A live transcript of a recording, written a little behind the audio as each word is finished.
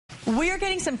We are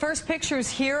getting some first pictures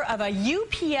here of a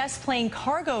UPS plane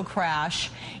cargo crash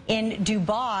in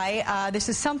Dubai. This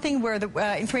is something where the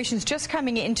information is just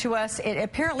coming into us. It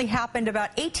apparently happened about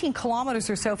 18 kilometers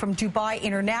or so from Dubai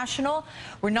International.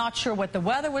 We're not sure what the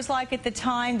weather was like at the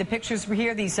time. The pictures were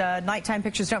here. These nighttime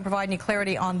pictures don't provide any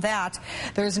clarity on that.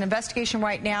 There's an investigation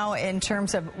right now in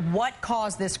terms of what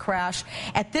caused this crash.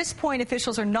 At this point,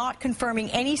 officials are not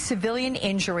confirming any civilian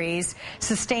injuries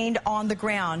sustained on the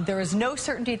ground. There is no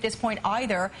certainty at this point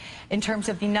either in terms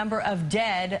of the number of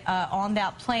dead on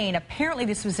that plane. Apparently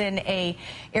this was in an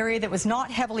area that was not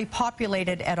heavily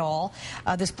populated at all.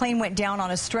 This plane went down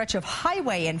on a stretch of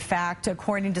highway, in fact,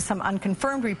 according to some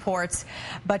unconfirmed reports,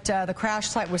 but the crash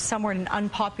site was somewhere in an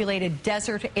unpopulated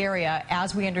desert area,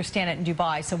 as we understand it, in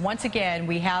Dubai. So once again,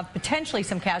 we have potentially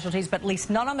some casualties, but at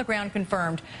least none on the ground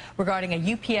confirmed regarding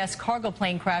a UPS cargo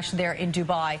plane crash there in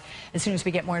Dubai. As soon as we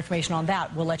get more information on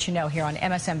that, we'll let you know here on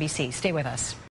MSNBC. Stay with us.